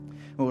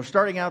Well, we're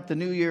starting out the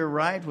new year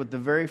right with the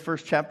very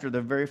first chapter,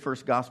 the very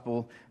first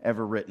gospel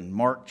ever written,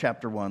 Mark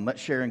chapter 1. Let's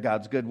share in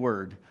God's good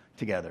word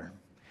together.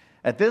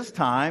 At this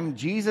time,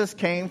 Jesus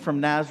came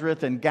from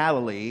Nazareth in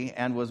Galilee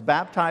and was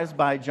baptized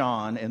by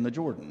John in the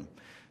Jordan.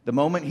 The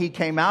moment he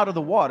came out of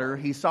the water,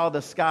 he saw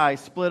the sky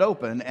split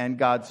open and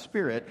God's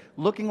Spirit,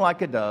 looking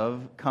like a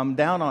dove, come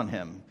down on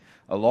him.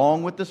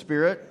 Along with the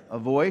Spirit, a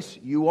voice,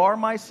 "You are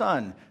my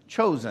Son,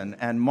 chosen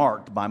and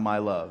marked by my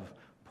love,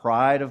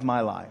 pride of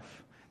my life."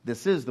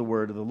 This is the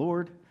word of the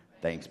Lord.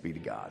 Thanks be to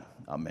God.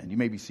 Amen. You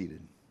may be seated.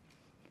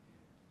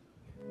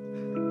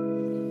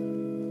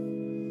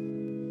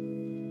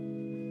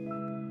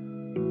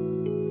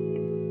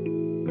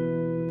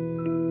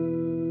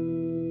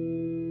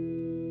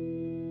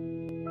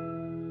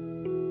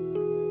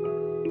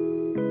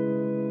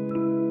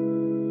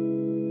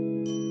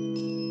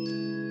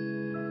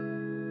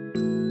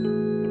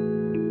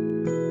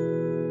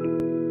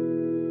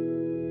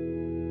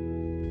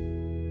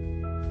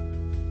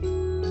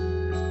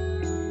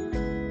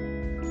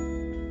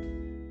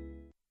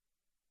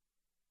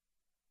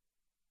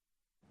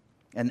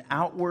 An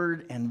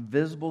outward and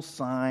visible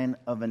sign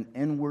of an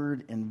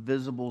inward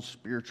invisible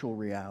spiritual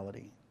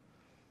reality.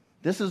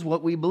 This is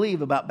what we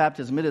believe about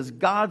baptism. It is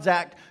God's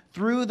act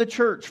through the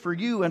church for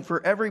you and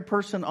for every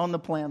person on the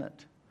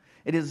planet.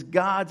 It is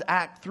God's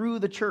act through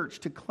the church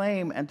to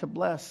claim and to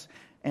bless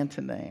and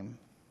to name.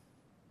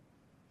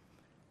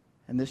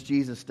 And this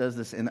Jesus does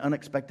this in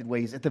unexpected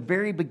ways. At the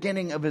very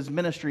beginning of his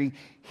ministry,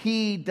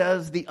 he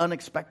does the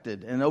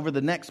unexpected. And over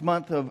the next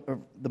month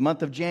the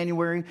month of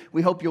January,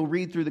 we hope you'll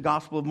read through the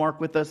Gospel of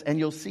Mark with us and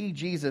you'll see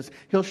Jesus.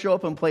 He'll show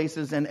up in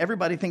places and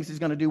everybody thinks he's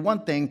going to do one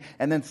thing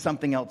and then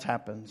something else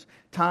happens.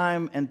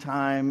 Time and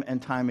time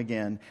and time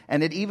again.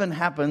 And it even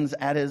happens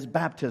at his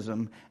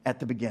baptism at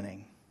the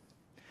beginning.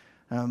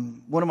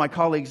 One of my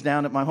colleagues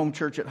down at my home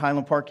church at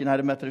Highland Park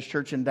United Methodist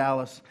Church in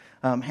Dallas,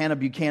 Hannah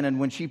Buchanan,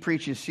 when she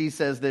preaches, she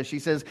says this. She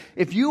says,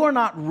 if you are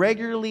not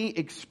regularly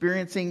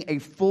experiencing a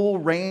full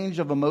range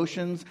of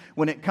emotions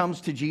when it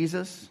comes to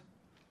Jesus,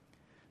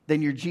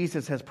 then your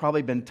Jesus has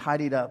probably been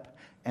tidied up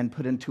and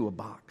put into a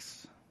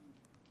box.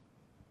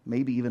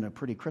 Maybe even a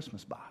pretty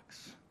Christmas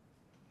box.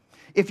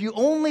 If you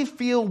only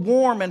feel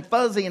warm and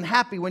fuzzy and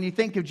happy when you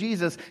think of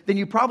Jesus, then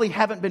you probably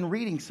haven't been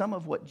reading some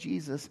of what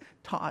Jesus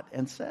taught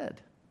and said.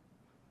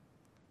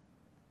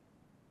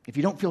 If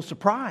you don't feel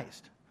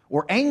surprised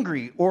or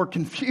angry or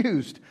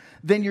confused,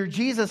 then your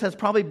Jesus has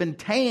probably been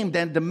tamed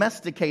and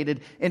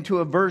domesticated into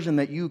a version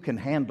that you can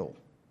handle.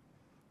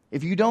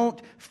 If you don't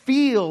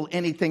feel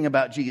anything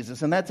about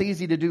Jesus, and that's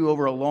easy to do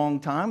over a long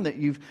time that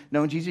you've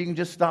known Jesus, you can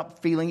just stop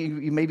feeling.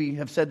 You maybe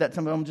have said that,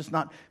 some of them just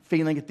not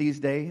feeling it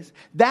these days.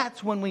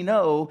 That's when we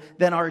know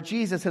that our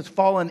Jesus has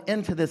fallen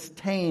into this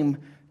tame,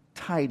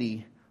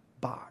 tidy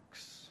box.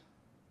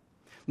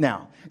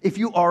 Now, if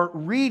you are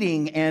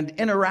reading and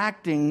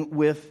interacting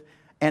with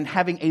and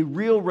having a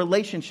real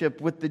relationship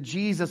with the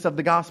Jesus of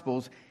the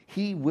Gospels,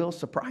 he will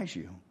surprise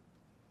you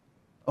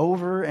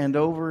over and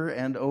over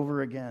and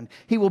over again.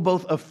 He will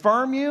both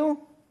affirm you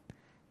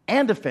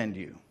and offend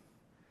you.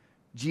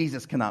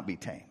 Jesus cannot be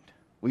tamed.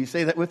 Will you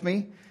say that with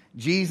me?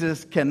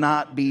 Jesus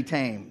cannot be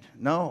tamed.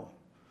 No.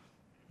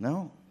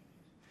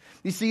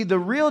 You see, the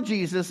real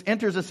Jesus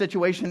enters a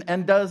situation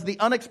and does the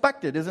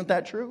unexpected. Isn't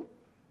that true?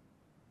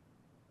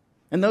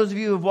 And those of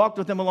you who have walked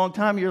with him a long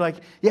time, you're like,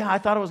 yeah, I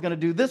thought I was going to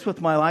do this with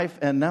my life,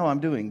 and now I'm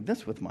doing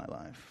this with my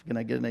life. Can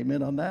I get an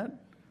amen on that?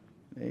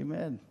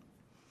 Amen.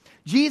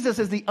 Jesus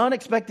is the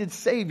unexpected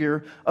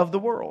Savior of the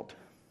world.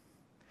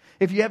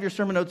 If you have your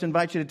sermon notes, I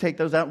invite you to take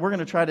those out. We're going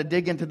to try to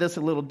dig into this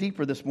a little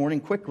deeper this morning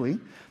quickly.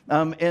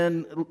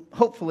 And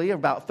hopefully,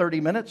 about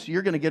 30 minutes,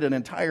 you're going to get an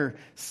entire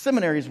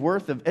seminary's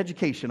worth of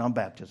education on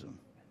baptism.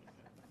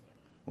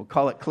 We'll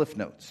call it Cliff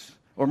Notes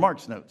or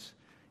Mark's Notes.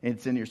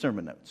 It's in your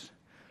sermon notes.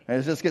 All right,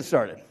 let's just get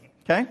started.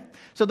 Okay?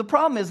 So the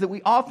problem is that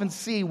we often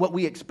see what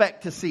we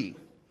expect to see.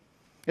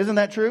 Isn't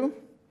that true?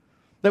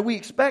 That we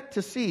expect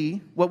to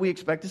see what we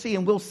expect to see,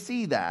 and we'll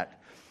see that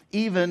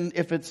even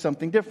if it's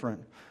something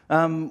different.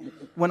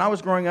 When I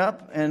was growing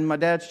up in my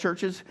dad's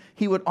churches,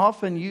 he would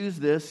often use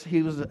this.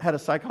 He had a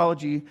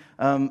psychology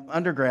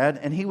undergrad,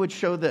 and he would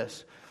show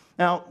this.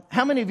 Now,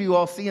 how many of you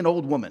all see an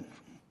old woman?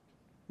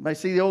 Anybody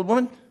see the old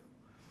woman?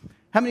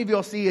 How many of you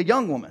all see a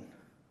young woman?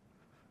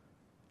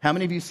 How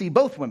many of you see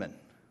both women?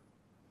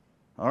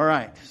 All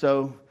right,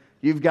 so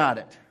you've got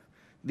it.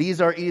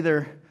 These are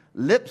either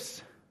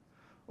lips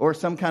or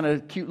some kind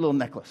of cute little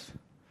necklace,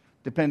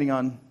 depending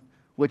on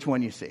which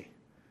one you see.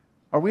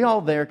 Are we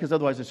all there? Because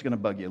otherwise it's going to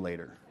bug you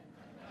later.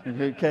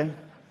 Okay?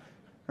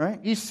 All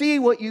right? You see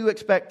what you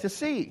expect to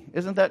see.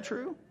 Isn't that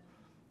true?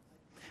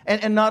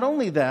 And not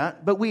only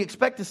that, but we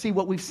expect to see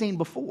what we've seen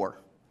before.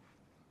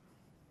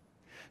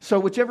 So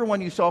whichever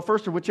one you saw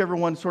first or whichever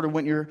one sort of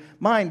went in your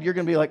mind, you're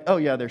going to be like, oh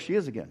yeah, there she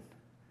is again.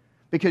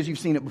 Because you've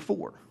seen it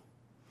before.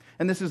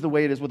 And this is the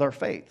way it is with our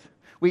faith.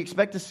 We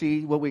expect to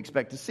see what we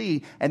expect to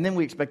see, and then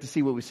we expect to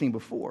see what we've seen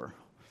before.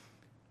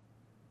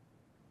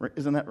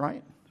 Isn't that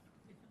right?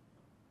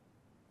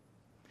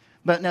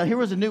 But now here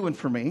was a new one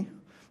for me.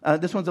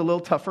 This one's a little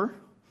tougher.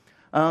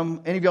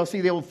 Any of y'all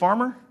see the old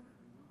farmer?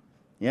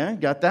 Yeah,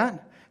 got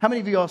that? How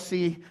many of y'all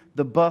see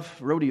the buff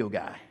rodeo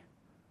guy?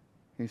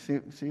 You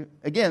see?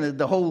 Again,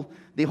 the whole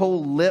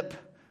lip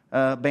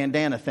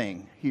bandana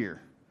thing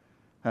here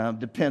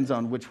depends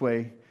on which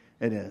way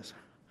it is.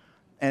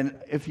 And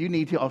if you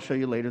need to, I'll show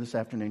you later this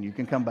afternoon. You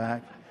can come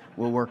back.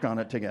 We'll work on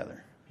it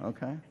together.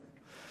 Okay?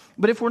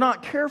 But if we're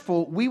not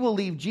careful, we will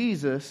leave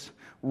Jesus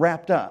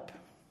wrapped up.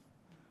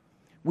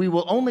 We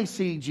will only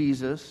see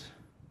Jesus,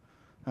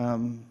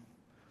 as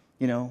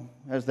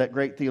that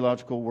great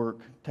theological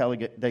work,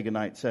 Talladega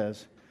Nights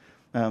says,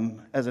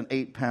 as an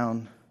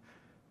 8-pound,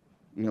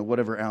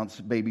 whatever ounce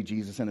baby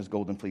Jesus in his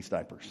golden fleece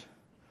diapers.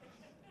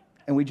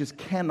 And we just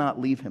cannot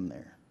leave him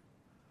there.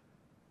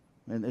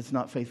 And it's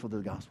not faithful to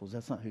the Gospels.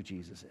 That's not who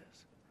Jesus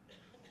is.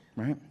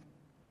 Right?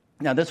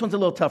 Now, this one's a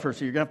little tougher,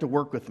 so you're going to have to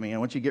work with me. I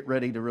want you to get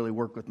ready to really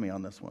work with me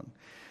on this one.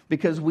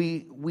 Because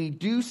we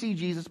do see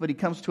Jesus, but he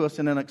comes to us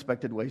in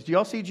unexpected ways. Do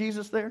y'all see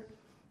Jesus there?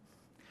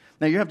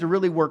 Now, you have to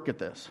really work at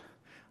this.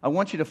 I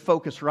want you to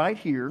focus right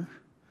here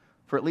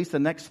for at least the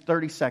next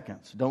 30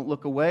 seconds. Don't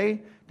look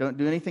away. Don't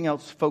do anything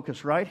else.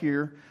 Focus right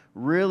here.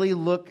 Really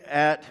look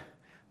at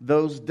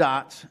those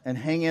dots and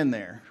hang in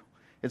there.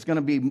 It's going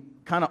to be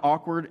kind of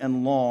awkward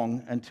and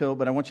long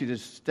but I want you to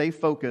stay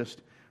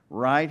focused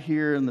right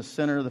here in the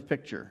center of the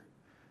picture.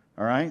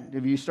 All right?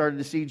 Have you started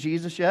to see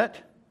Jesus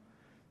yet?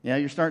 Yeah,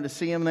 you're starting to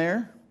see him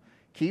there.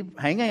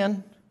 Hang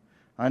in.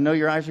 I know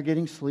your eyes are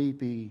getting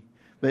sleepy,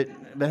 but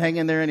hang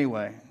in there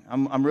anyway.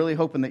 I'm really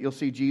hoping that you'll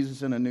see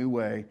Jesus in a new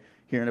way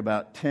here in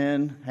about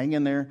 10. Hang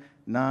in there.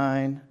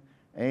 9,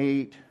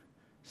 8,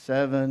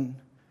 7,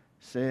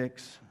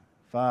 6,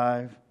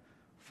 5,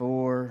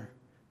 4,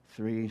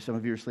 3. Some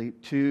of you are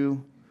asleep.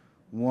 2,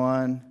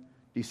 1. Do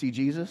you see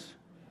Jesus?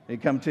 Did he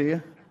come to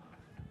you?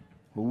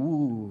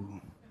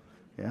 Ooh,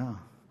 yeah.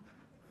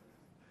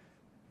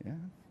 Yeah.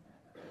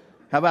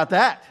 How about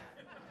that?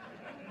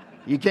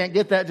 You can't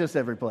get that just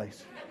every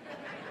place.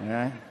 All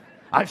right?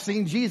 I've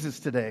seen Jesus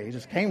today. He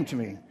just came to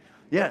me.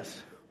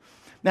 Yes.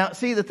 Now,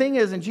 see, the thing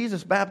is, in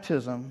Jesus'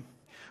 baptism,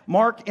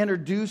 Mark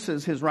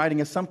introduces his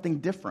writing as something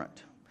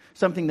different,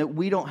 something that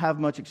we don't have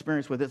much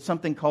experience with. It's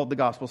something called the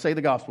gospel. Say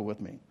the gospel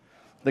with me.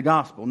 The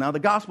gospel. Now, the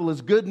gospel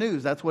is good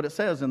news. That's what it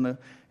says in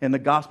the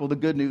gospel, the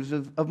good news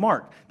of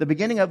Mark. The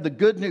beginning of the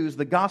good news,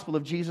 the gospel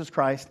of Jesus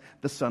Christ,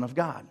 the Son of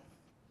God.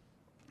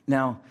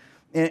 Now,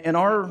 in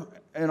our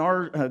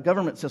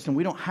government system,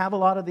 we don't have a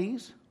lot of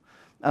these,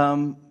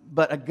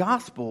 but a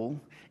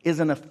gospel is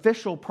an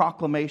official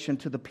proclamation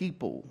to the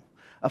people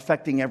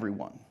affecting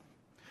everyone.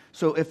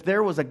 So if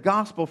there was a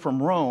gospel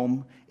from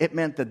Rome, it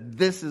meant that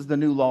this is the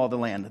new law of the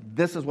land.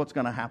 This is what's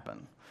going to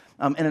happen.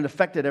 And it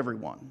affected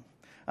everyone.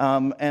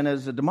 And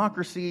as a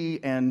democracy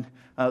and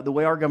the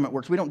way our government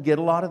works, we don't get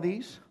a lot of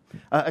these,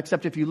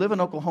 except if you live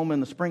in Oklahoma in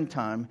the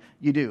springtime,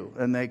 you do.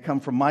 And they come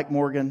from Mike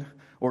Morgan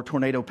or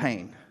Tornado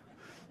Payne,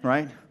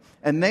 right?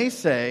 And they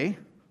say,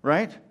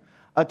 right,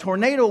 a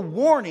tornado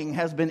warning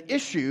has been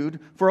issued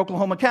for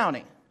Oklahoma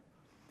County.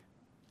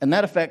 And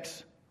that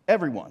affects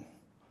everyone.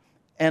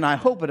 And I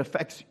hope it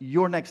affects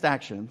your next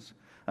actions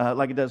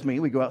like it does me.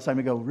 We go outside and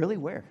we go, really,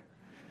 where?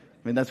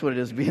 I mean, that's what it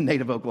is to be a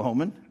native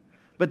Oklahoman.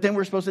 But then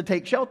we're supposed to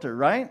take shelter,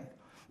 right?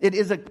 It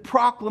is a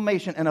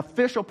proclamation, an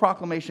official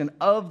proclamation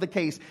of the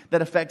case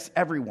that affects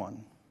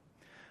everyone.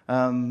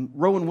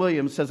 Rowan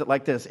Williams says it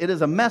like this. It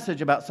is a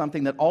message about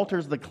something that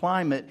alters the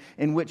climate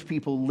in which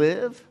people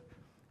live,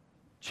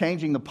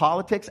 changing the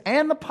politics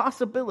and the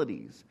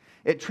possibilities.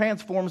 It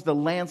transforms the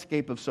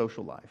landscape of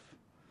social life.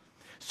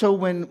 So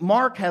when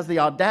Mark has the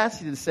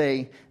audacity to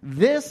say,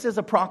 this is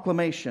a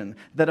proclamation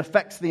that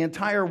affects the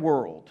entire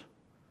world,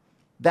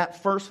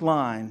 that first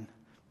line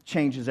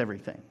changes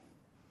everything.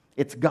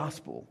 It's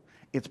gospel,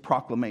 it's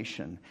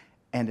proclamation,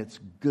 and it's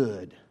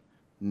good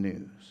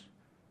news.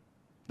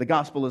 The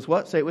gospel is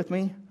what? Say it with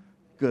me.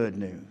 Good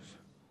news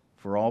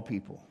for all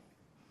people.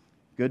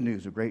 Good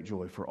news of great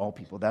joy for all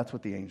people. That's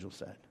what the angel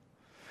said.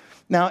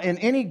 Now, in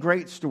any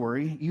great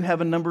story, you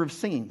have a number of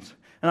scenes.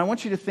 And I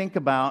want you to think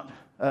about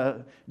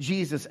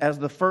Jesus as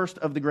the first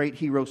of the great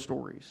hero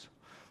stories.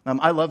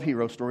 I love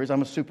hero stories.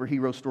 I'm a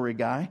superhero story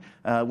guy.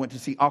 Went to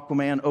see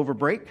Aquaman over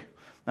break.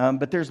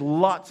 But there's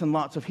lots and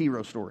lots of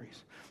hero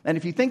stories. And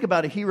if you think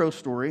about a hero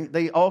story,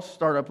 they all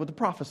start up with a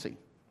prophecy,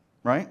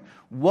 right?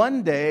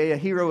 One day, a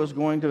hero is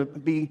going to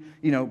be,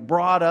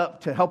 brought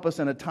up to help us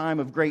in a time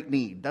of great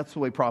need. That's the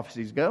way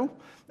prophecies go.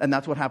 And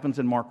that's what happens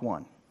in Mark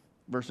 1,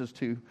 verses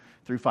 2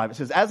 through 5. It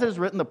says, as it is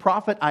written, the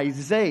prophet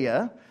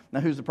Isaiah.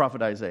 Now, who's the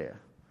prophet Isaiah?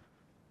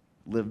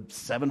 Lived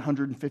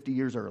 750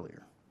 years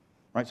earlier,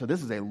 right? So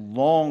this is a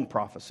long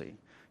prophecy.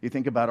 You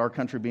think about our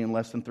country being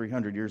less than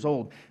 300 years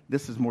old.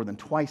 This is more than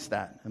twice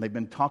that. And they've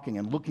been talking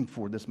and looking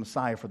for this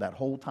Messiah for that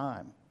whole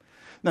time.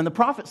 Then the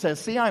prophet says,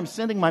 see, I am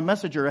sending my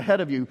messenger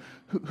ahead of you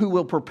who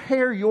will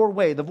prepare your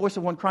way. The voice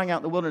of one crying out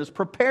in the wilderness,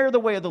 prepare the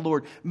way of the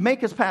Lord.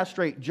 Make his path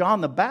straight.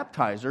 John the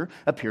baptizer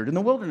appeared in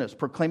the wilderness,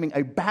 proclaiming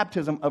a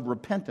baptism of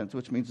repentance,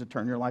 which means to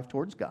turn your life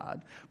towards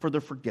God for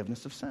the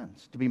forgiveness of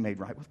sins, to be made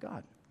right with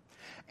God.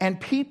 And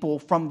people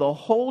from the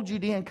whole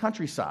Judean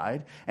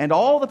countryside and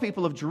all the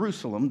people of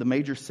Jerusalem, the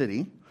major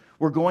city,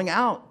 were going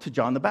out to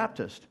John the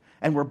Baptist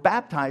and were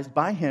baptized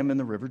by him in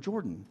the river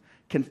Jordan,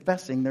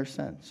 confessing their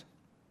sins,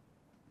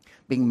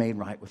 being made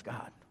right with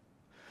God.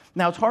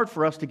 Now, it's hard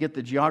for us to get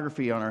the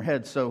geography on our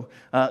heads, so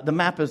the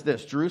map is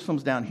this.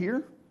 Jerusalem's down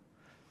here.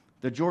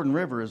 The Jordan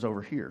River is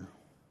over here.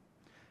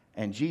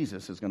 And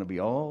Jesus is going to be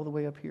all the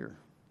way up here.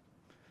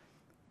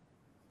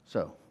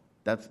 So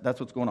that's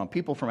what's going on.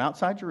 People from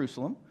outside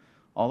Jerusalem,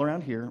 all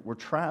around here, were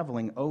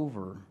traveling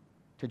over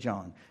to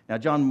John. Now,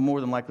 John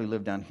more than likely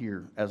lived down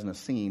here as an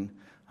Essene,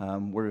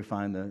 where we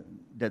find the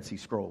Dead Sea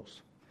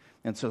Scrolls.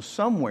 And so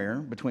somewhere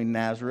between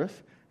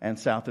Nazareth and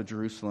south of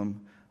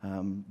Jerusalem,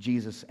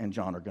 Jesus and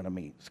John are going to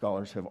meet.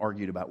 Scholars have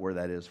argued about where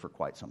that is for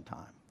quite some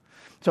time.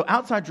 So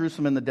outside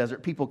Jerusalem in the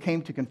desert, people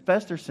came to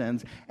confess their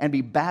sins and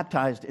be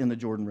baptized in the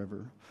Jordan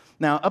River.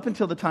 Now, up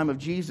until the time of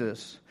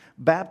Jesus,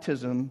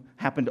 baptism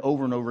happened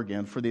over and over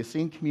again for the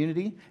Essene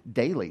community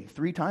daily,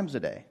 3 times a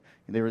day.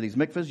 There were these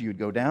mikvahs. You'd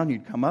go down,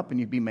 you'd come up, and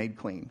you'd be made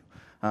clean.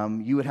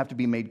 You would have to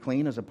be made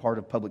clean as a part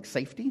of public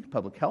safety,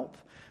 public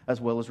health, as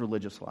well as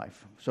religious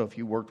life. So if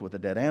you worked with a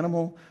dead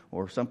animal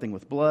or something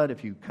with blood,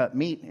 if you cut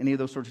meat, any of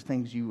those sorts of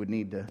things, you would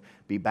need to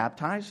be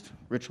baptized,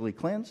 ritually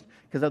cleansed,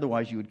 because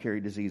otherwise you would carry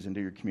disease into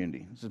your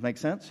community. Does this make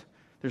sense?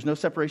 There's no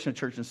separation of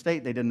church and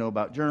state. They didn't know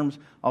about germs.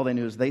 All they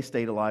knew is they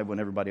stayed alive when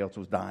everybody else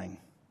was dying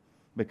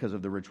because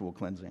of the ritual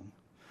cleansing.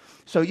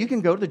 So you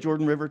can go to the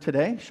Jordan River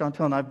today.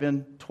 Chantel and I have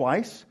been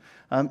twice.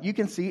 You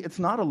can see it's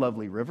not a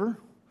lovely river.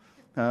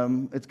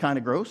 It's kind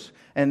of gross.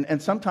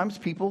 And sometimes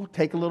people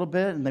take a little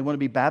bit and they want to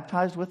be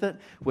baptized with it,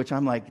 which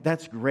I'm like,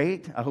 that's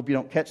great. I hope you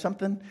don't catch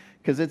something,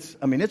 because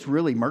it's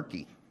really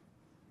murky.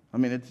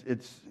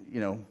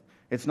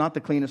 It's not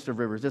the cleanest of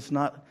rivers. It's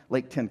not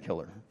Lake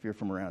Tenkiller, if you're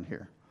from around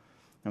here.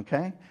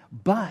 Okay?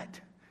 But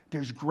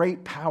there's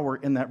great power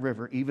in that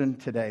river even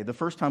today. The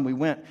first time we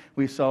went,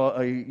 we saw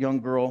a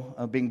young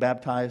girl being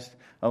baptized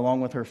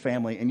along with her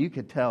family, and you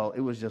could tell it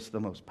was just the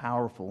most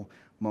powerful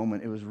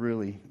moment. It was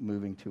really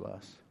moving to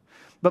us.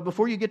 But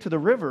before you get to the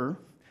river,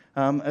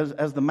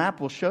 as the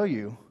map will show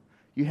you,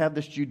 you have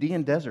this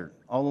Judean desert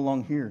all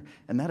along here,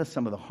 and that is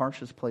some of the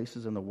harshest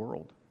places in the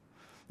world.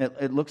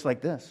 It looks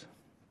like this.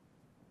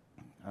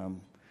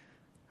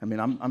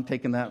 I'm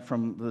taking that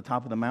from the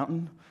top of the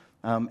mountain,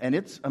 and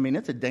it's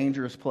a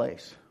dangerous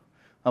place.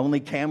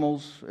 Only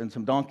camels and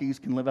some donkeys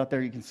can live out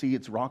there. You can see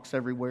it's rocks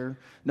everywhere.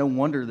 No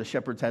wonder the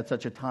shepherds had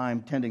such a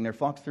time tending their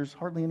flocks. There's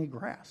hardly any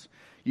grass.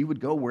 You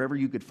would go wherever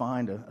you could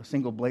find a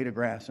single blade of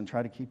grass and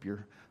try to keep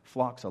your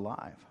flocks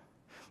alive.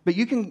 But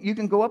you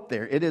can go up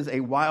there. It is a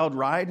wild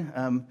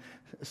ride.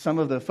 Some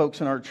of the folks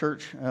in our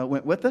church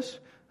went with us.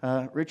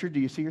 Richard, do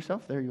you see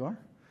yourself? There you are.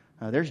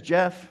 There's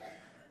Jeff.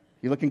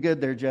 You're looking good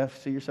there,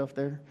 Jeff. See yourself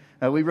there?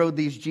 We rode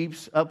these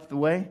Jeeps up the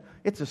way.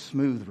 It's a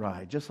smooth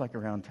ride, just like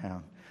around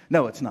town.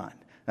 No, it's not.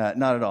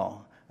 Not at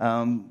all.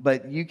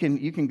 But you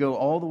can go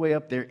all the way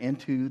up there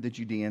into the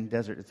Judean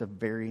desert. It's a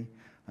very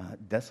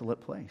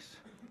desolate place.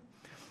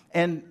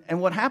 And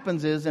what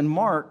happens is, in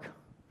Mark,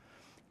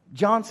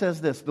 John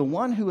says this: the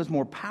one who is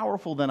more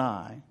powerful than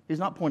I, he's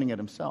not pointing at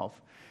himself.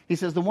 He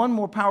says, the one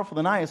more powerful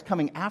than I is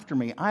coming after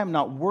me. I am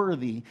not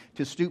worthy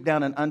to stoop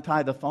down and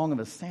untie the thong of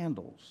his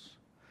sandals.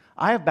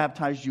 I have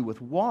baptized you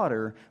with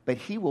water, but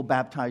he will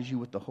baptize you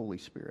with the Holy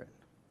Spirit.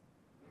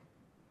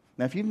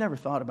 Now, if you've never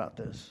thought about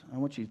this, I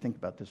want you to think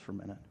about this for a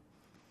minute.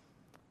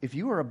 If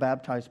you are a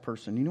baptized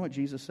person, you know what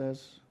Jesus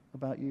says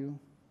about you?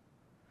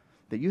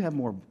 That you have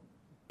more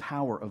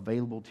power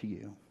available to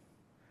you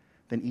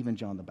than even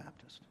John the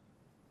Baptist.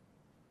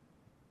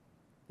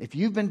 If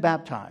you've been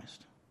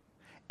baptized,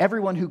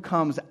 everyone who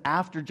comes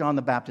after John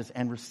the Baptist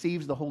and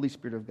receives the Holy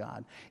Spirit of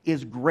God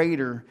is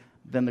greater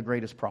than the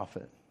greatest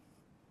prophet.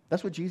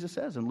 That's what Jesus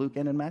says in Luke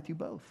and in Matthew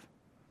both.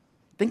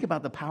 Think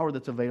about the power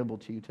that's available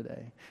to you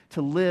today,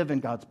 to live in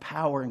God's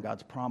power and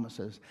God's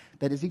promises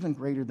that is even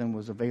greater than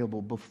was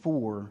available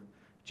before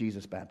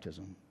Jesus'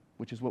 baptism,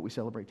 which is what we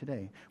celebrate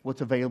today.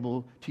 What's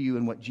available to you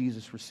and what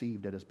Jesus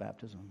received at his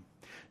baptism.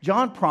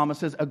 John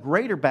promises a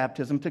greater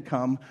baptism to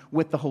come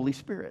with the Holy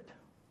Spirit.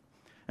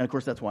 And of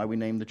course, that's why we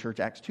named the church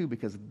Acts 2,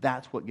 because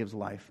that's what gives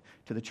life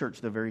to the church,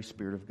 the very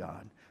Spirit of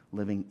God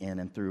living in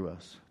and through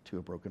us to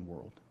a broken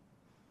world.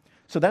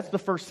 So that's the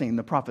first scene,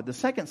 the prophet. The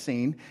second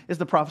scene is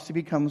the prophecy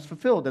becomes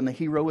fulfilled and the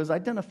hero is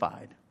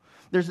identified.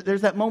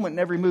 There's that moment in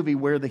every movie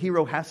where the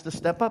hero has to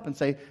step up and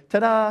say,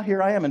 ta-da,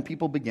 here I am. And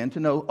people begin to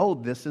know, oh,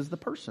 this is the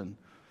person.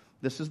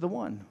 This is the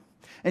one.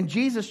 And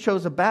Jesus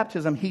chose a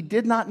baptism he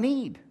did not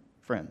need,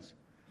 friends.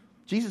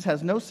 Jesus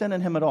has no sin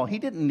in him at all. He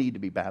didn't need to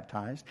be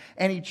baptized.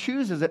 And he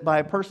chooses it by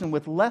a person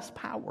with less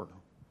power,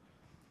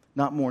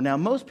 not more. Now,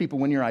 most people,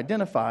 when you're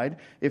identified,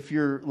 if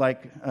you're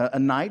like a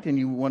knight and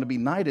you want to be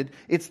knighted,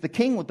 it's the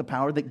king with the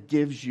power that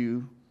gives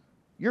you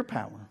your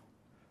power.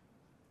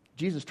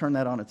 Jesus turned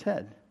that on its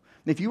head.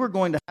 If you were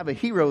going to have a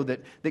hero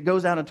that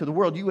goes out into the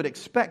world, you would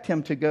expect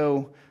him to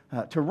go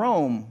to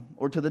Rome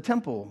or to the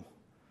temple,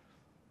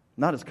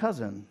 not his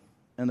cousin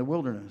in the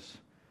wilderness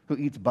who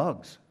eats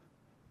bugs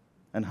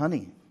and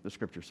honey, the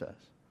scripture says.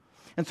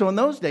 And so in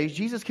those days,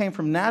 Jesus came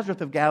from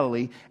Nazareth of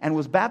Galilee and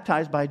was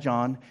baptized by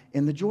John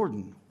in the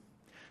Jordan.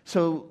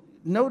 So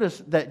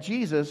notice that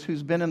Jesus,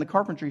 who's been in the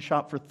carpentry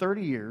shop for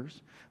 30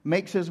 years,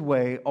 makes his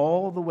way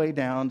all the way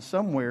down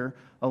somewhere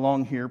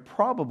along here,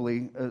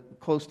 probably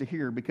close to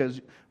here,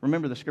 because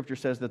remember the scripture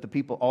says that the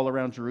people all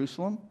around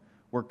Jerusalem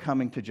were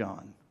coming to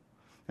John.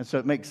 And so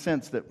it makes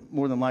sense that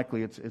more than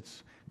likely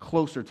it's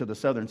closer to the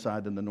southern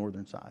side than the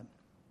northern side.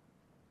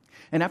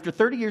 And after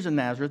 30 years in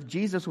Nazareth,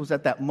 Jesus was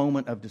at that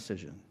moment of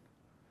decision.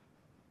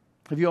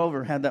 Have you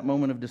ever had that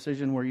moment of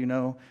decision where you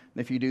know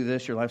if you do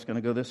this, your life's going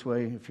to go this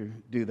way. If you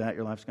do that,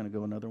 your life's going to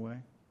go another way?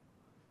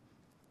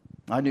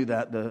 I knew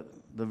that the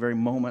very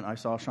moment I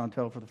saw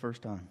Chantel for the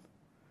first time.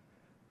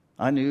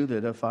 I knew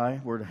that if I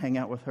were to hang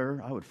out with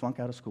her, I would flunk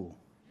out of school.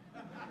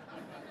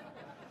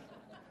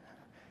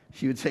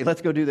 She would say,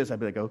 let's go do this. I'd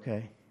be like,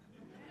 okay.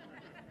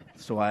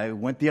 So I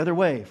went the other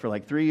way for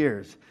like 3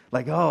 years.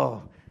 Like,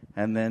 oh.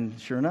 And then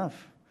sure enough,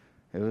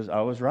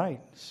 I was right.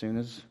 As soon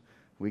as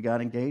we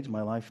got engaged,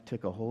 my life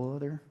took a whole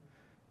other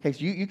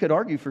case. You could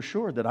argue for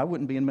sure that I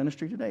wouldn't be in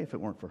ministry today if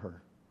it weren't for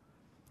her.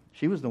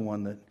 She was the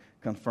one that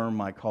confirmed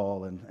my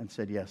call and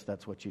said, yes,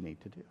 that's what you need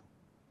to do.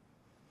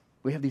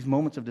 We have these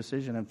moments of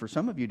decision, and for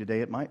some of you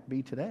today, it might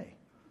be today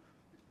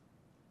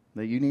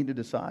that you need to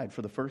decide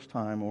for the first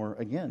time or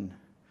again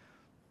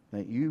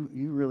that you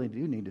really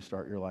do need to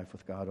start your life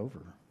with God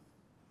over.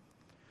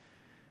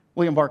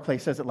 William Barclay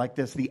says it like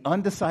this: the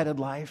undecided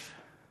life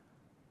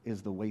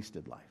is the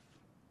wasted life,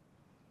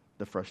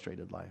 the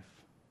frustrated life,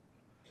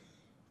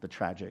 the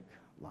tragic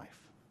life.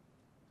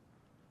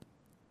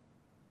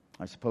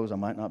 I suppose I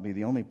might not be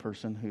the only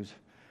person who's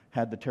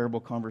had the terrible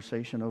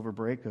conversation over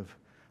break of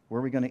where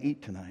are we going to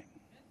eat tonight?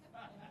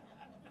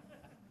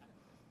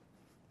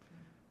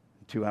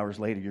 2 hours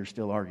later, you're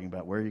still arguing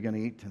about where are you going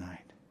to eat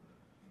tonight?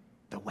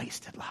 The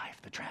wasted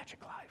life, the tragic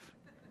life.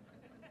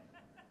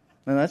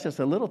 And that's just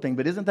a little thing,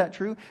 but isn't that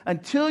true?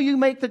 Until you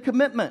make the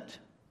commitment.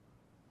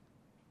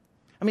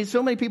 I mean,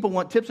 so many people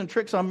want tips and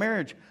tricks on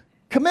marriage.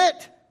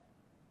 Commit.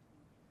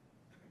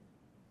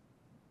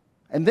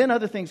 And then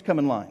other things come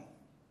in line.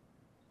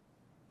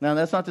 Now,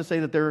 that's not to say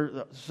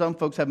that some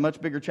folks have much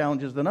bigger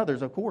challenges than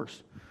others, of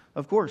course.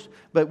 Of course.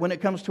 But when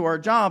it comes to our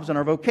jobs and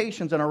our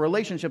vocations and our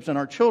relationships and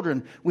our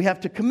children, we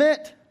have to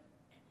commit.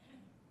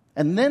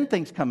 And then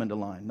things come into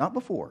line, not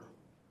before.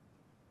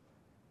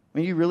 I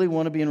mean, you really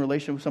want to be in a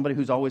relationship with somebody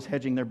who's always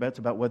hedging their bets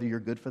about whether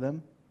you're good for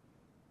them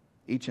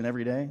each and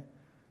every day?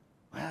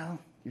 Well,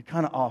 you're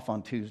kind of off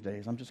on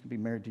Tuesdays. I'm just going to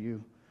be married to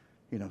you,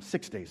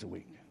 6 days a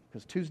week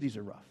because Tuesdays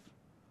are rough.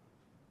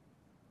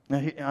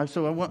 Now,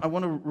 so I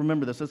want to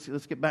remember this.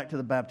 Let's get back to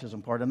the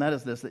baptism part, and that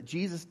is this, that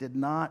Jesus did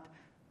not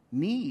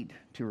need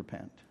to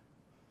repent.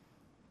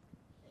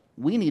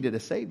 We needed a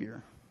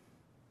Savior.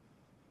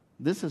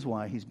 This is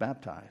why he's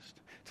baptized,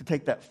 to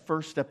take that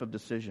first step of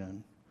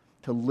decision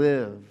to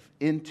live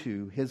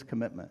into his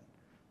commitment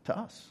to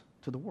us,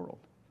 to the world.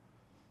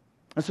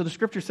 And so the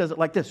scripture says it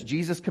like this: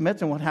 Jesus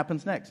commits, and what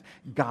happens next?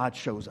 God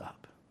shows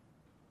up.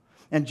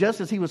 And just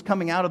as he was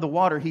coming out of the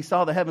water, he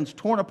saw the heavens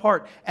torn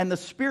apart and the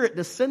Spirit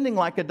descending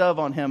like a dove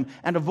on him.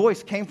 And a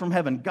voice came from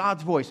heaven,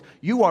 God's voice: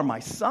 "You are my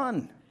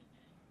Son,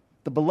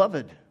 the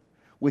beloved.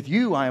 With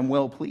you I am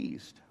well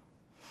pleased."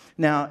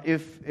 Now,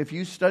 if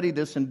you study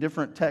this in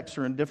different texts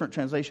or in different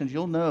translations,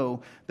 you'll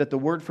know that the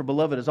word for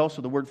beloved is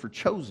also the word for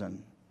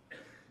chosen.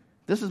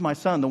 This is my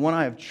Son, the one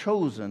I have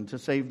chosen to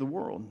save the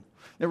world.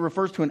 It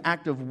refers to an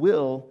act of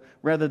will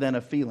rather than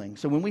a feeling.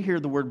 So when we hear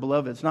the word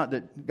beloved, it's not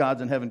that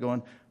God's in heaven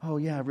going, oh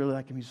yeah, I really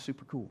like him, he's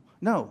super cool.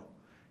 No.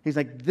 He's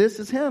like, this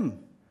is him.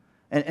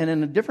 And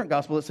in a different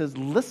gospel, it says,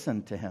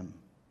 listen to him.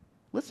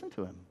 Listen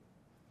to him.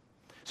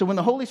 So when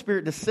the Holy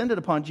Spirit descended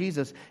upon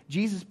Jesus,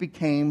 Jesus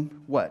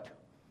became what?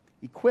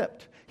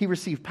 Equipped. He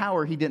received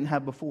power he didn't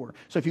have before.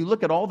 So if you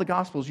look at all the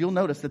Gospels, you'll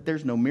notice that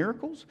there's no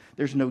miracles,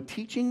 there's no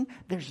teaching,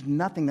 there's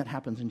nothing that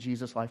happens in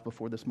Jesus' life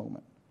before this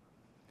moment.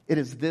 It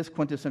is this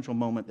quintessential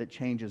moment that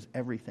changes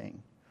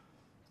everything.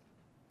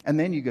 And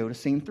then you go to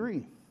scene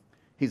 3.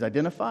 He's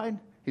identified,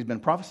 he's been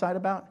prophesied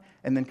about,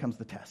 and then comes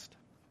the test.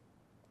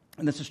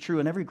 And this is true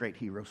in every great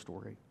hero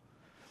story.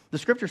 The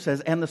scripture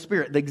says, and the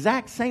Spirit, the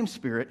exact same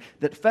Spirit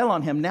that fell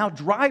on him now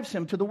drives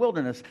him to the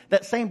wilderness,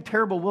 that same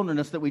terrible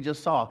wilderness that we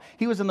just saw.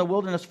 He was in the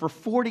wilderness for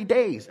 40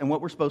 days. And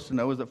what we're supposed to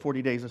know is that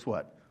 40 days is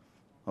what?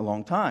 A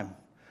long time.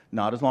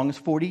 Not as long as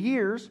 40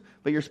 years,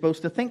 but you're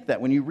supposed to think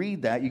that. When you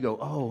read that, you go,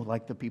 oh,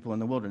 like the people in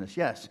the wilderness.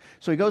 Yes.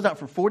 So he goes out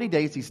for 40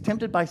 days. He's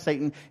tempted by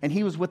Satan, and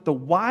he was with the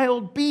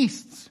wild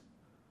beasts.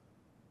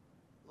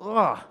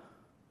 Ugh.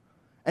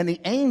 And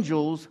the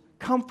angels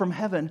come from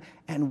heaven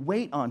and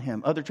wait on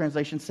him. Other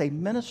translations say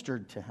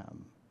ministered to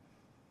him.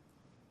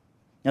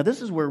 Now,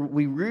 this is where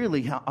we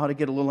really ought to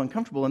get a little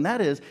uncomfortable, and that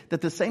is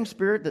that the same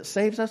Spirit that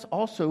saves us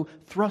also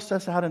thrusts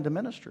us out into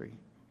ministry,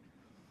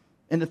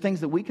 into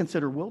things that we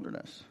consider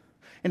wilderness,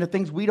 into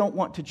things we don't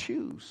want to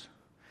choose,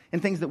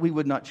 and things that we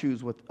would not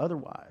choose with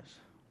otherwise.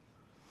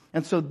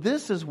 And so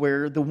this is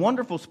where the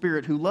wonderful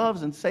Spirit who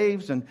loves and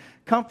saves and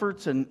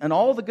comforts and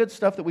all the good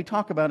stuff that we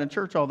talk about in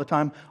church all the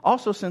time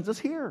also sends us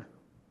here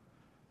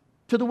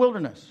to the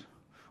wilderness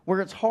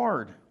where it's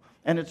hard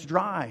and it's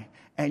dry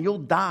and you'll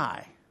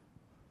die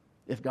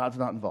if God's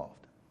not involved.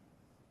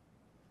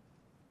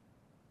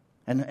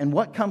 And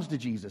what comes to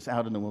Jesus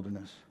out in the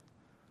wilderness?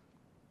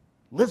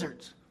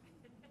 Lizards.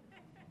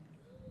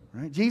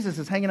 Right? Jesus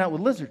is hanging out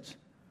with lizards.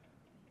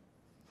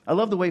 I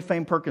love the way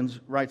Fame Perkins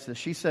writes this.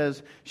 She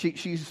says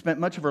she spent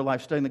much of her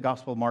life studying the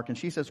Gospel of Mark, and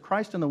she says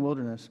Christ in the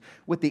wilderness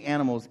with the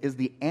animals is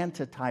the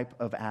antitype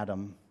of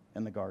Adam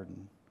in the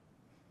garden.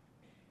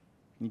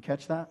 Can you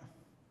catch that?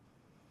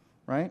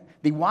 Right?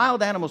 The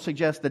wild animals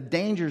suggest the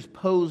dangers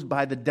posed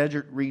by the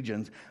desert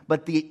regions,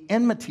 but the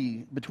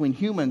enmity between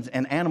humans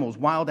and animals,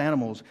 wild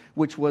animals,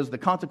 which was the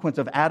consequence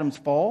of Adam's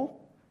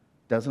fall,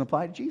 doesn't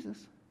apply to Jesus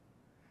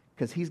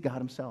because he's God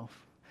himself.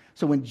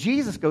 So when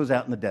Jesus goes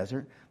out in the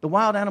desert, the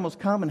wild animals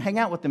come and hang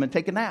out with him and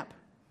take a nap.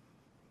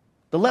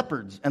 The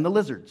leopards and the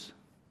lizards.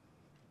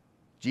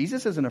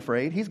 Jesus isn't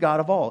afraid. He's God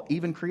of all,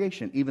 even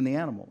creation, even the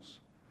animals.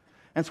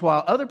 And so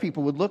while other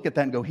people would look at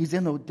that and go, he's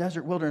in the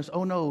desert wilderness,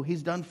 oh no,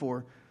 he's done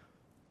for.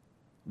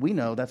 We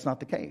know that's not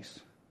the case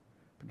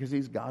because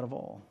he's God of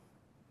all,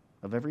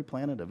 of every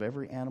planet, of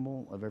every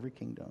animal, of every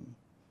kingdom.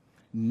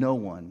 No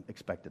one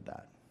expected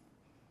that.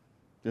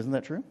 Isn't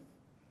that true?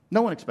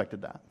 No one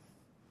expected that.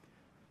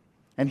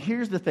 And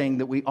here's the thing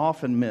that we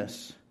often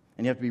miss,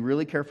 and you have to be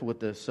really careful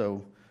with this,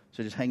 so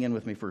just hang in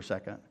with me for a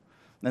second.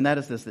 And that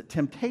is this, that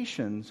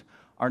temptations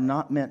are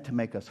not meant to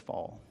make us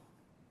fall.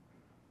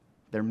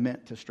 They're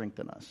meant to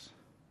strengthen us.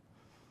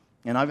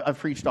 And I've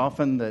preached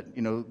often that,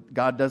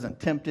 God doesn't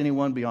tempt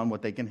anyone beyond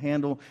what they can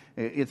handle.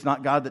 It's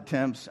not God that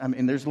tempts. I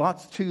mean, there's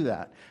lots to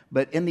that.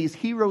 But in these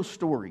hero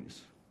stories,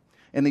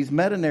 in these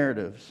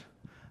meta-narratives,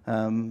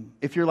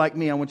 if you're like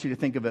me, I want you to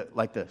think of it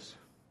like this,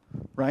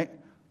 right?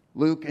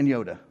 Luke and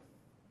Yoda,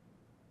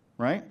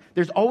 right?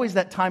 There's always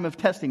that time of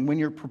testing when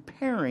you're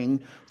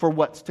preparing for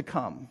what's to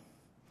come.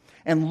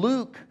 And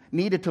Luke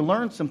needed to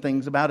learn some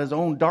things about his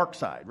own dark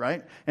side,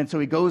 right? And so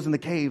he goes in the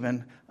cave,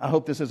 and I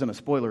hope this isn't a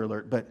spoiler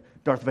alert, but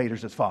Darth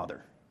Vader's his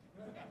father.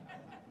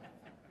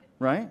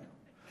 Right?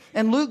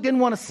 And Luke didn't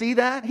want to see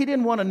that. He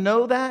didn't want to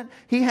know that.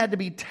 He had to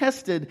be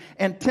tested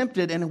and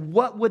tempted. And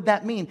what would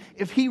that mean?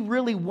 If he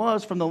really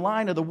was from the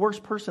line of the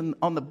worst person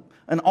on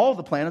all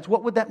the planets,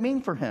 what would that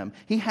mean for him?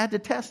 He had to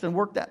test and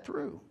work that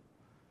through.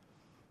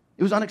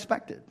 It was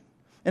unexpected.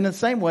 And in the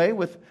same way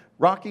with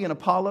Rocky and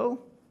Apollo,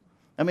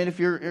 I mean, if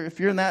you're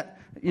in that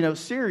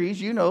series,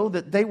 you know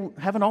that they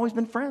haven't always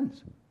been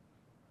friends.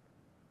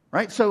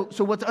 Right? So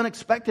what's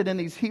unexpected in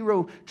these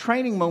hero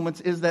training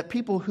moments is that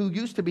people who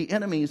used to be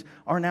enemies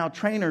are now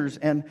trainers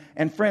and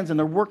friends, and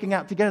they're working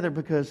out together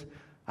because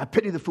I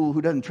pity the fool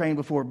who doesn't train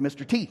before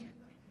Mr. T.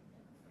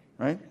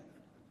 Right?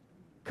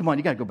 Come on,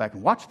 you got to go back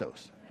and watch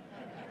those.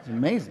 It's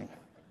amazing.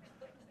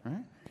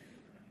 Right?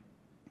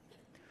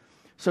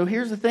 So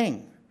here's the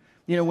thing.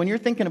 When you're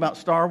thinking about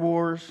Star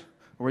Wars,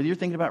 or whether you're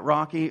thinking about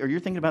Rocky, or you're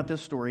thinking about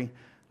this story,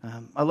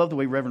 I love the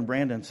way Reverend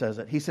Brandon says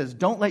it. He says,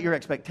 don't let your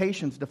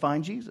expectations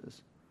define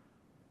Jesus.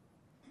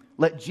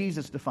 Let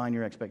Jesus define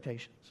your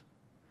expectations.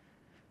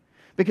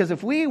 Because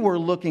if we were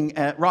looking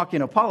at Rocky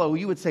and Apollo,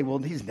 you would say, well,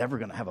 he's never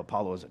going to have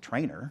Apollo as a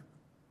trainer.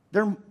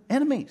 They're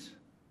enemies.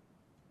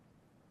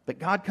 But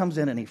God comes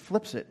in and he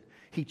flips it.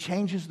 He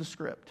changes the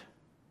script.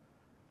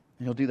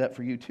 And he'll do that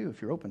for you too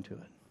if you're open to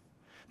it.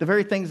 The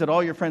very things that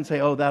all your friends say,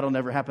 oh, that'll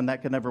never happen,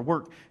 that could never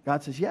work.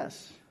 God says,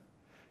 yes,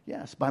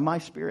 by my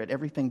Spirit,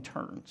 everything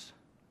turns.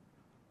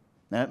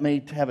 Now, it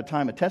may have a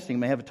time of testing, it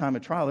may have a time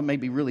of trial, it may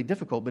be really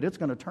difficult, but it's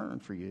going to turn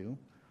for you.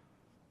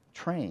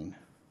 Train.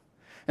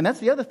 And that's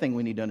the other thing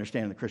we need to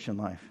understand in the Christian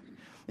life.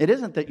 It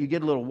isn't that you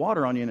get a little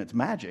water on you and it's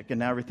magic and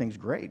now everything's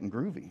great and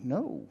groovy.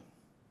 No.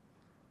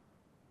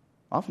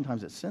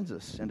 Oftentimes it sends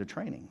us into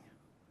training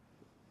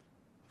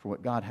for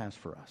what God has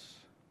for us.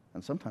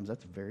 And sometimes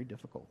that's very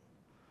difficult.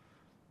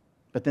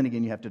 But then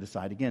again, you have to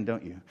decide again,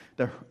 don't you?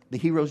 The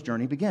hero's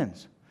journey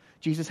begins.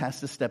 Jesus has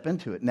to step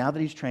into it. Now that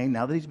he's trained,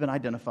 now that he's been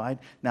identified,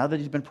 now that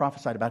he's been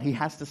prophesied about, he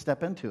has to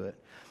step into it.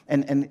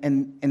 And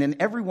in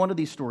every one of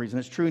these stories, and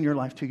it's true in your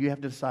life too, you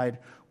have to decide,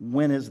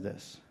 when is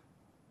this?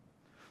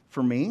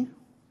 For me,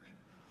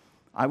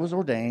 I was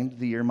ordained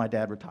the year my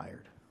dad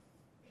retired.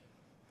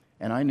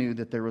 And I knew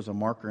that there was a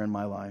marker in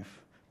my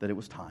life that it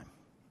was time.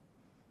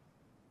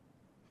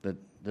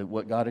 That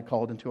what God had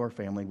called into our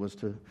family was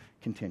to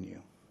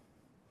continue.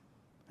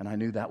 And I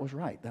knew that was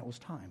right. That was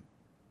time.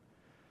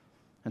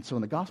 And so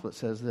in the gospel it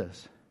says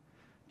this,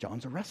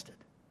 John's arrested.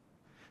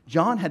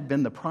 John had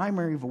been the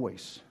primary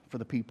voice for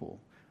the people,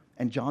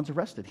 and John's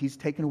arrested. He's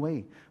taken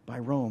away by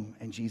Rome,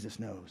 and Jesus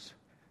knows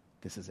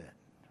this is it.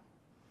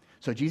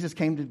 So Jesus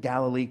came to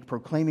Galilee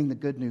proclaiming the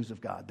good news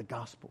of God, the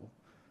gospel.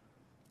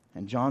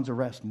 And John's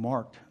arrest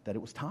marked that it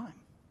was time.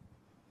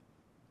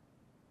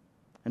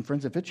 And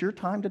friends, if it's your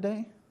time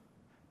today,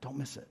 don't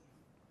miss it.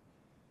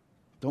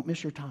 Don't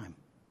miss your time.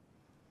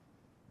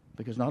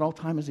 Because not all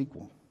time is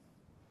equal.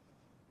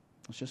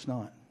 It's just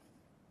not.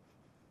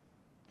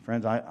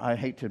 Friends, I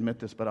hate to admit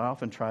this, but I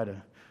often try to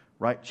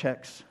write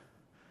checks,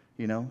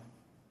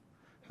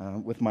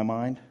 with my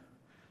mind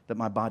that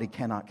my body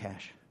cannot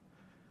cash.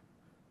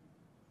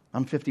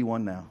 I'm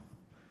 51 now.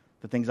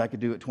 The things I could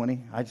do at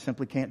 20, I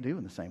simply can't do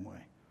in the same way.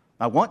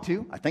 I want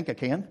to. I think I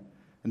can.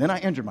 And then I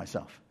injure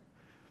myself.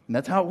 And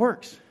that's how it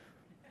works.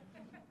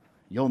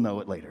 You'll know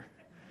it later.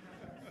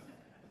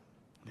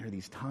 There are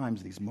these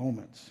times, these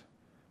moments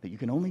that you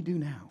can only do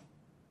now.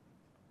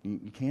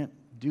 You can't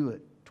do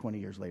it 20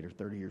 years later,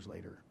 30 years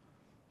later.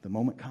 The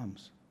moment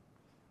comes,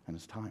 and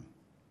it's time.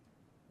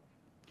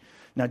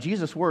 Now,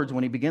 Jesus' words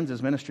when he begins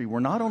his ministry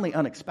were not only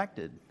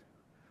unexpected,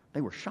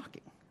 they were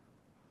shocking.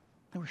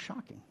 They were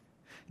shocking.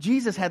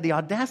 Jesus had the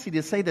audacity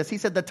to say this. He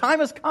said, the time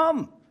has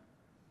come.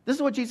 This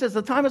is what Jesus says,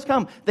 the time has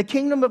come. The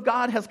kingdom of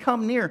God has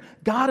come near.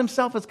 God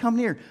himself has come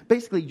near.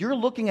 Basically, you're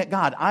looking at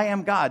God. I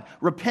am God.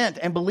 Repent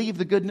and believe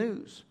the good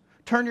news.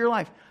 Turn your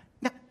life.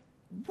 Now,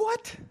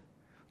 what?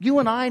 You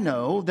and I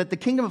know that the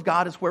kingdom of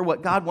God is where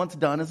what God wants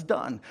done is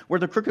done. Where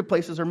the crooked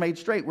places are made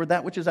straight. Where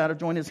that which is out of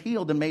joint is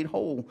healed and made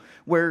whole.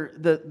 Where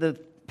the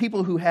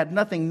people who had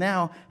nothing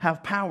now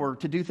have power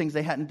to do things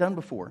they hadn't done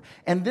before.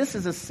 And this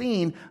is a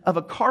scene of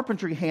a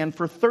carpentry hand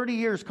for 30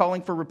 years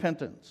calling for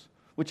repentance,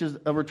 which is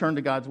a return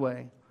to God's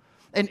way.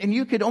 And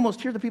you could almost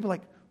hear the people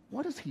like,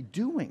 what is he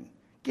doing?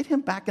 Get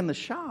him back in the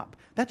shop.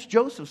 That's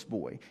Joseph's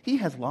boy. He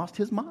has lost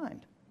his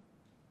mind.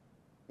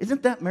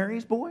 Isn't that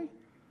Mary's boy?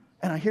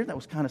 And I hear that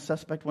was kind of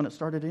suspect when it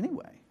started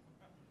anyway.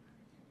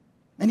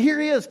 And here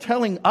he is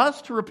telling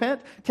us to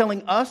repent,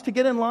 telling us to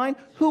get in line.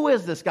 Who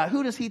is this guy?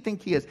 Who does he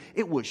think he is?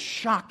 It was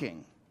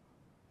shocking.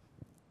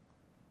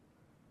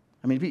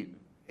 I mean,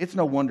 it's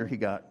no wonder he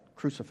got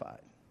crucified.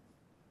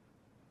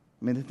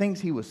 I mean, the things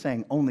he was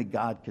saying, only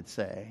God could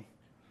say.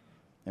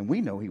 And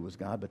we know he was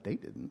God, but they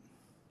didn't.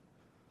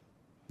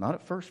 Not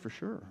at first, for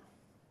sure.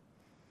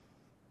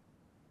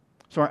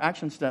 So our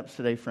action steps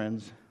today,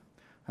 friends,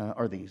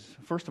 are these.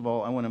 First of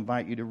all, I want to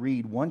invite you to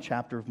read one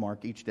chapter of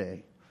Mark each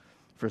day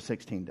for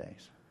 16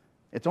 days.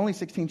 It's only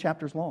 16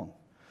 chapters long.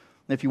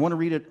 And if you want to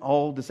read it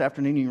all this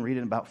afternoon, you can read it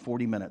in about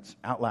 40 minutes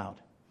out loud.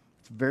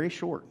 It's very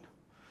short.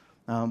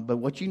 But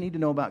what you need to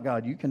know about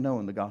God, you can know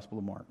in the Gospel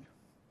of Mark.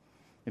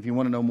 If you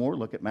want to know more,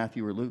 look at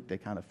Matthew or Luke. They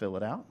kind of fill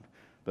it out.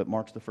 But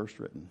Mark's the first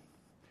written.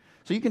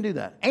 So you can do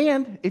that.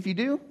 And if you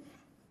do,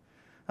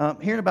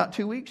 here in about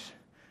 2 weeks,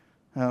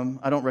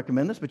 I don't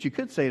recommend this, but you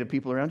could say to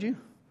people around you,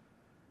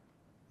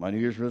 my New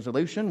Year's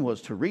resolution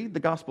was to read the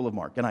Gospel of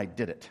Mark, and I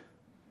did it.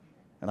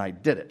 And I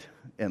did it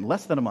in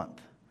less than a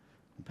month.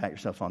 And pat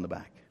yourself on the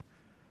back.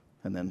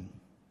 And then,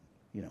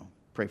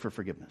 pray for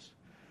forgiveness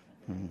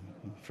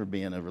for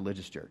being a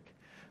religious jerk.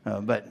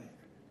 But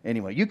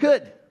anyway, you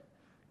could.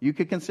 You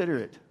could consider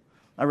it.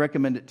 I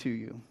recommend it to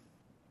you.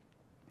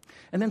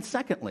 And then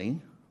secondly,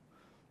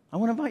 I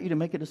want to invite you to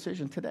make a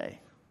decision today,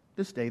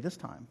 this day, this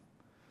time,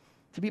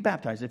 to be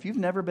baptized. If you've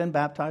never been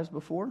baptized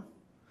before,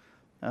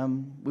 we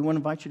want to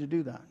invite you to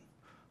do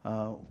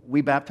that.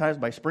 We baptize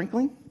by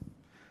sprinkling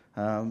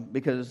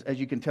because, as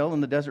you can tell,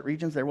 in the desert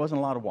regions, there wasn't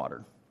a lot of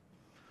water.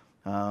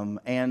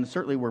 And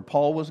certainly where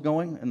Paul was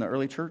going in the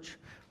early church,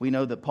 we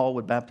know that Paul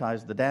would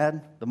baptize the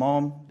dad, the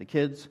mom, the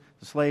kids,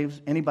 the slaves,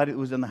 anybody that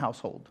was in the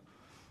household.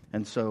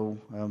 And so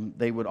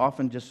they would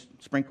often just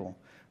sprinkle.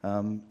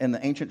 In the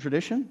ancient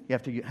tradition, you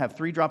have to have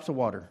 3 drops of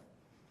water,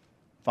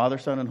 Father,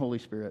 Son, and Holy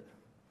Spirit.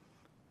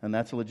 And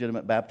that's a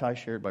legitimate baptize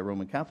shared by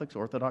Roman Catholics,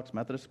 Orthodox,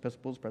 Methodists,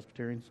 Episcopals,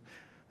 Presbyterians,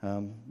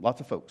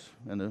 lots of folks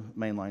in the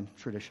mainline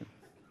tradition.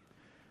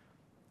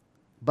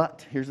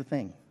 But here's the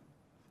thing.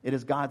 It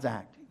is God's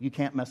act. You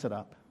can't mess it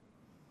up.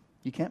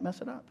 You can't mess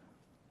it up.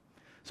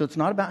 So it's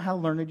not about how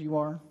learned you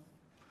are.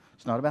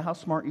 It's not about how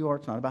smart you are.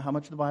 It's not about how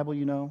much of the Bible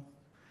you know.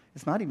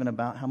 It's not even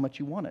about how much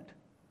you want it.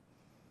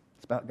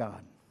 It's about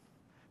God.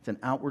 It's an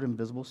outward and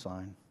visible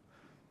sign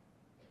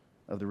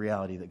of the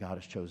reality that God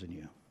has chosen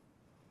you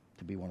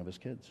to be one of his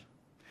kids.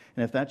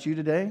 And if that's you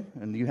today,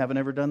 and you haven't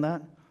ever done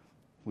that,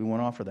 we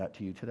want to offer that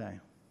to you today.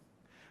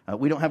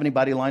 We don't have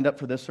anybody lined up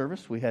for this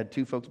service. We had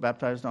 2 folks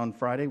baptized on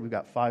Friday. We've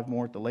got 5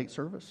 more at the late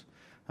service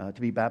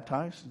to be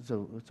baptized.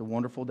 It's a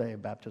wonderful day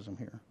of baptism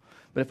here.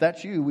 But if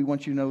that's you, we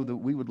want you to know that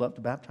we would love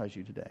to baptize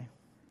you today.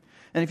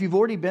 And if you've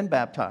already been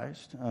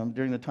baptized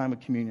during the time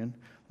of communion,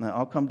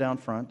 I'll come down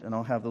front and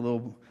I'll have the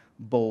little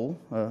bowl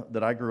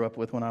that I grew up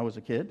with when I was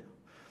a kid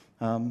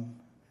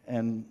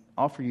and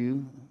offer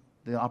you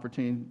the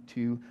opportunity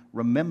to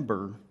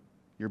remember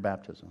your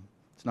baptism.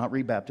 It's not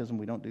rebaptism.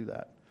 We don't do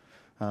that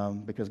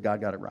because God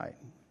got it right.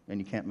 And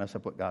you can't mess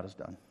up what God has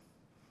done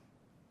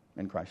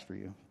in Christ for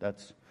you.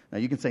 Now,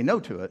 you can say no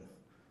to it,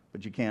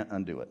 but you can't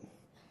undo it.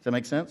 Does that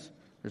make sense?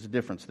 There's a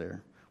difference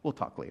there. We'll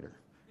talk later.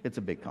 It's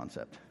a big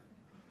concept.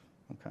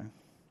 Okay?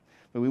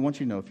 But we want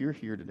you to know if you're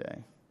here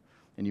today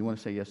and you want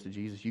to say yes to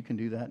Jesus, you can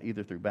do that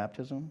either through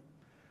baptism,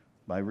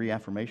 by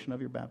reaffirmation of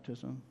your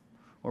baptism,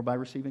 or by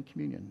receiving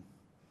communion.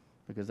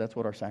 Because that's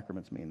what our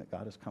sacraments mean, that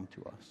God has come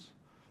to us,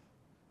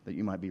 that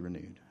you might be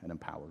renewed and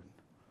empowered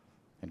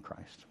in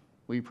Christ.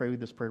 Will you pray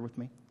this prayer with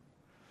me?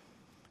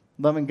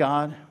 Loving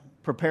God,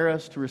 prepare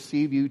us to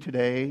receive you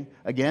today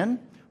again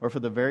or for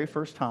the very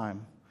first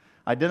time.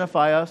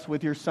 Identify us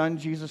with your Son,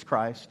 Jesus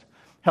Christ.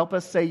 Help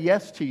us say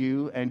yes to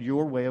you and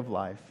your way of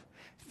life.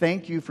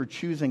 Thank you for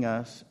choosing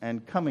us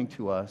and coming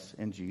to us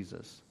in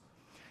Jesus.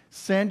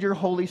 Send your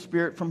Holy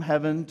Spirit from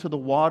heaven to the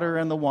water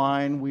and the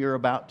wine we are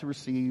about to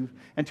receive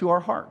and to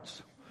our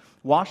hearts.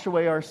 Wash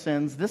away our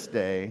sins this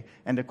day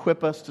and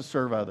equip us to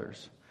serve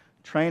others.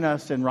 Train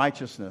us in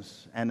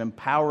righteousness and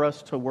empower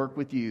us to work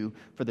with you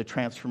for the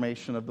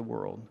transformation of the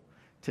world.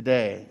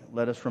 Today,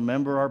 let us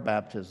remember our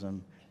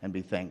baptism and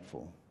be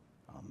thankful.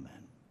 Amen.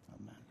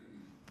 Amen.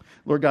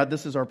 Lord God,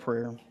 this is our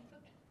prayer,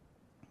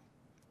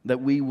 that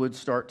we would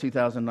start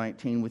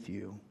 2019 with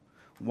you,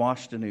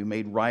 washed anew,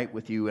 made right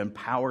with you,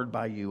 empowered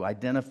by you,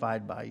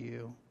 identified by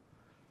you.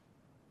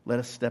 Let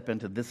us step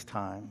into this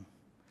time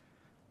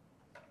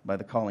by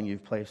the calling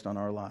you've placed on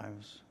our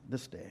lives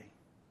this day.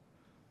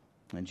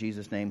 In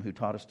Jesus' name, who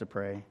taught us to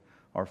pray,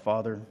 our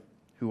Father,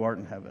 who art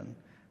in heaven,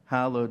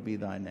 hallowed be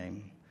thy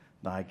name.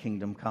 Thy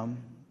kingdom come,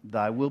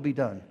 thy will be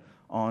done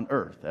on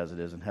earth as it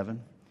is in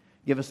heaven.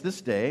 Give us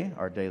this day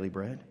our daily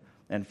bread,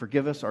 and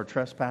forgive us our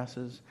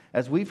trespasses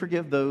as we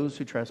forgive those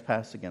who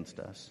trespass against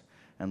us.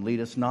 And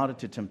lead us not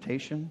into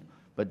temptation,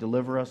 but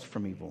deliver us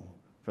from evil.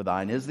 For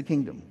thine is the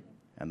kingdom,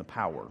 and the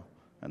power,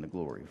 and the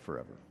glory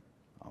forever.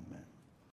 Amen.